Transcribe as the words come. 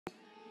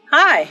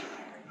Hi,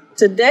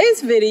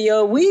 today's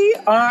video we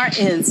are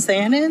in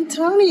San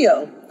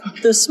Antonio,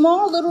 the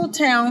small little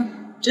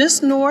town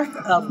just north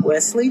of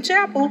Wesley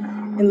Chapel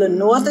in the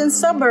northern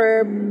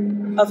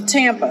suburb of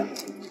Tampa.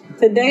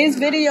 Today's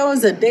video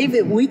is a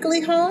David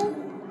Weekley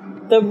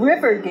home, the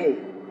Rivergate.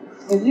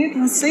 As you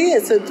can see,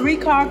 it's a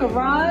 3-car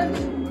garage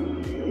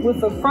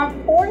with a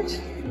front porch.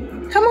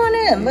 Come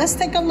on in, let's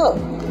take a look.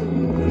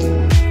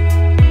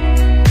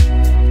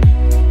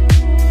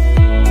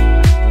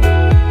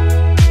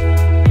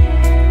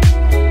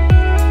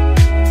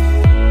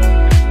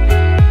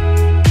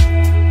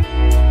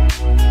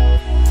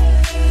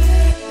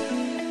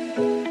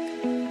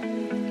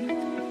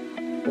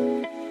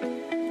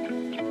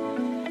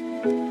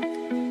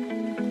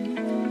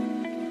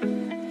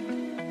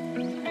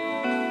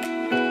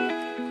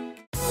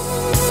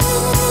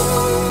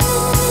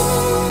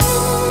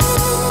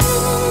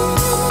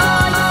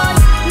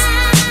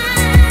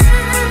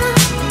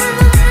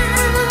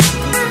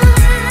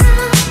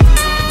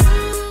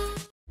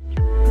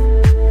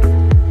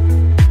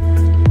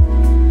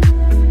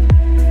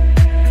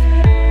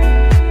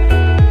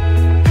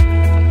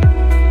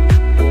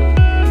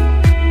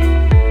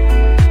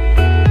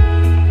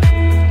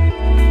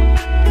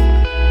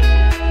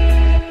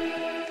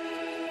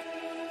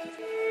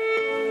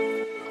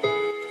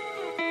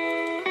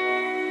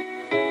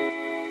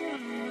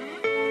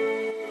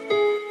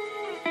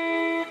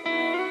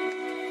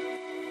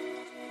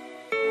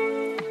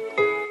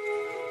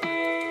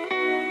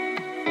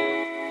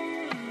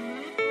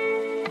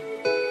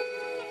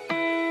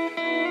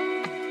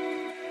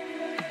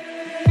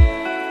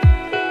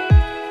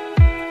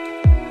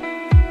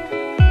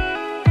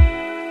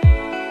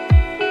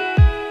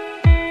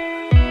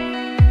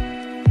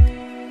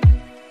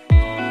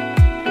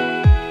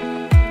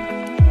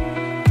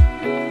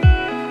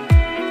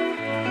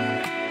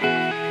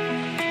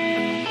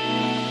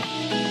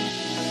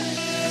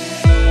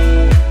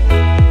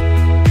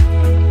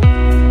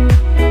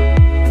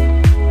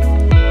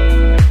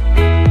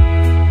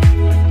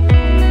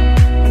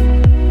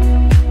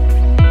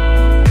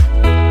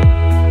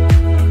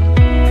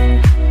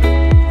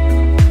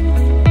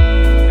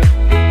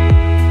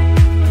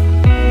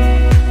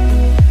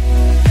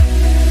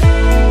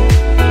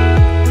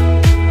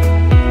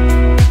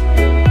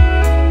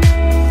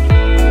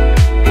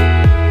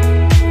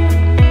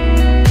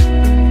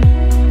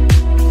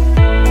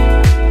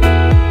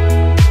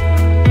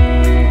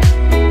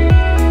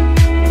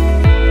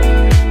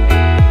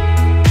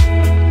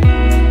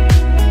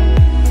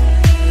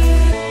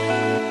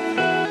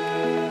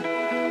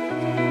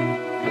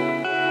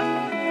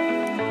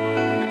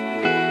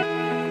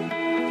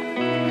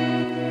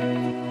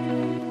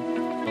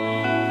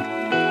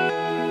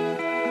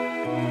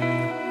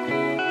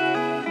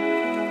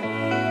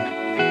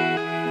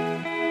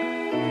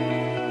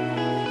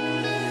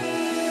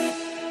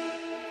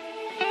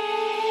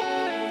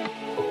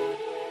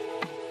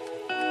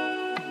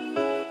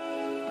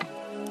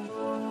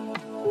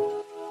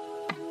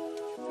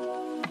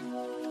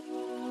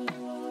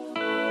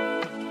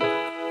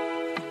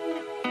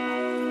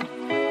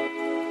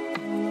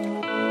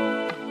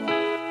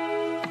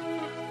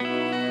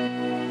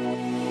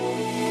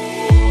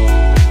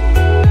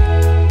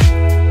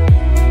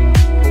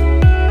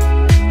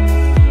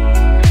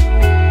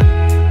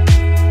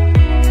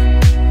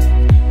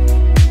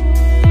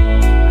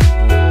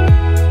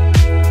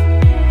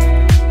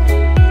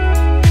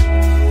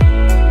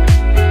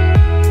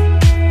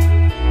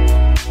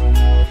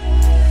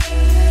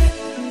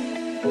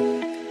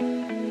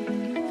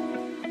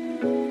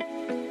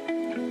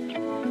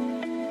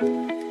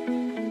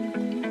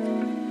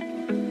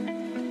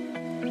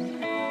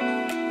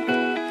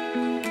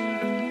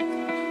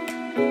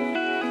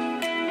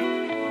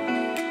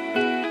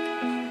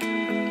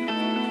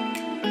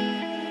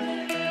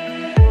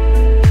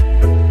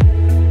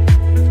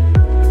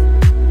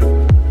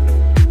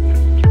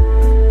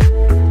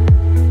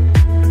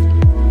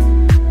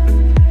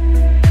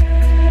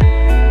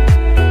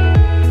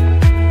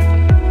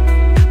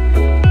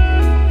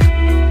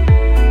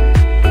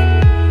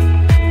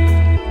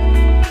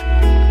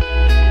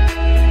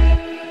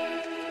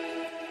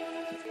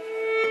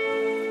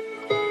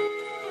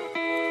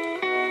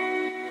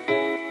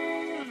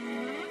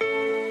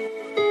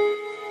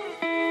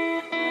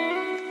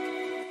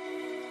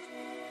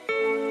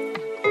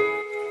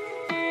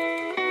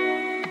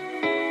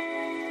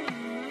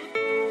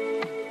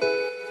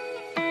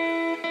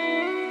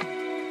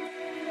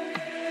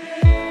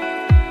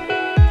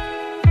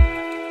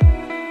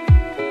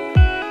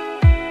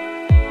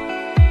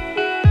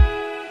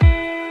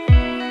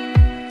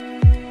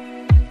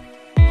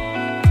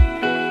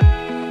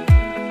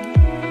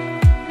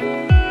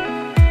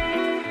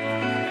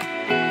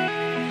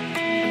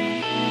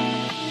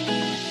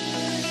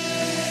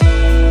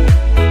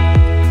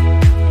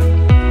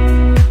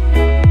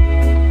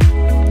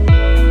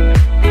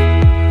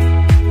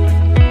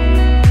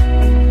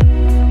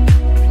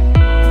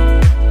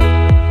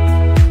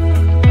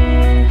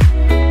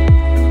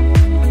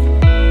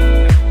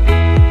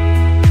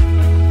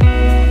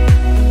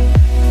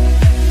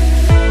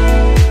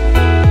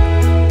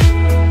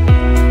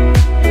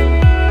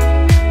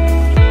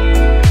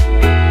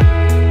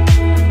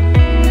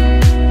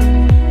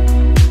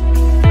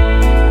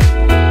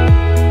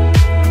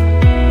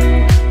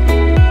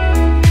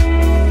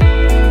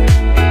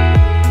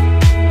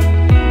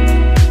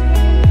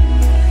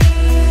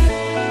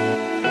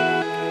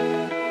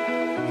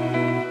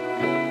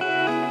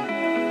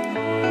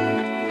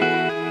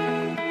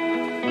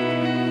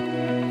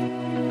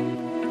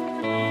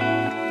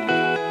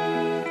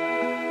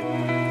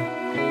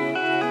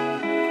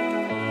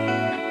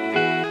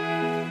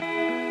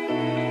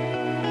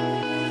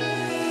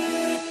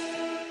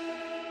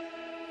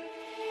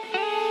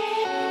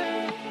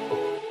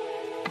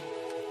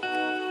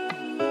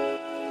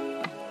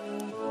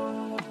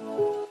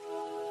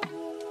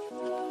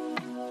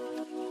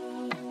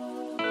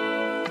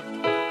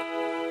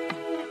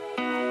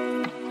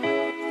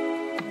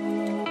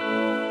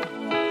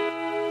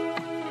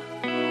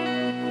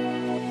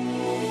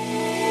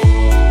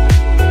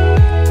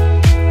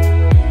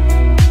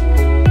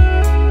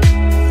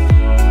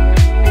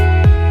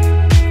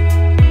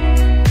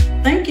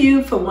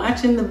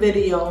 watching the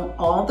video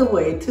all the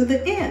way to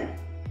the end.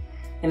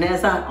 And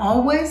as I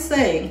always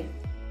say,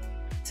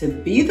 to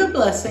be the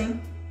blessing,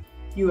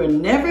 you are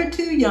never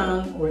too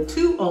young or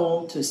too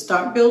old to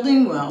start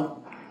building wealth.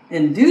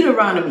 In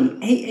Deuteronomy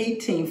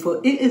 8:18,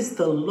 for it is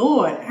the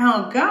Lord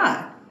our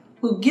God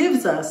who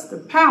gives us the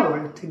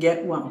power to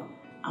get wealth.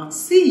 I'll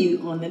see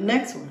you on the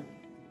next one.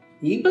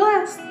 Be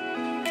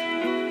blessed.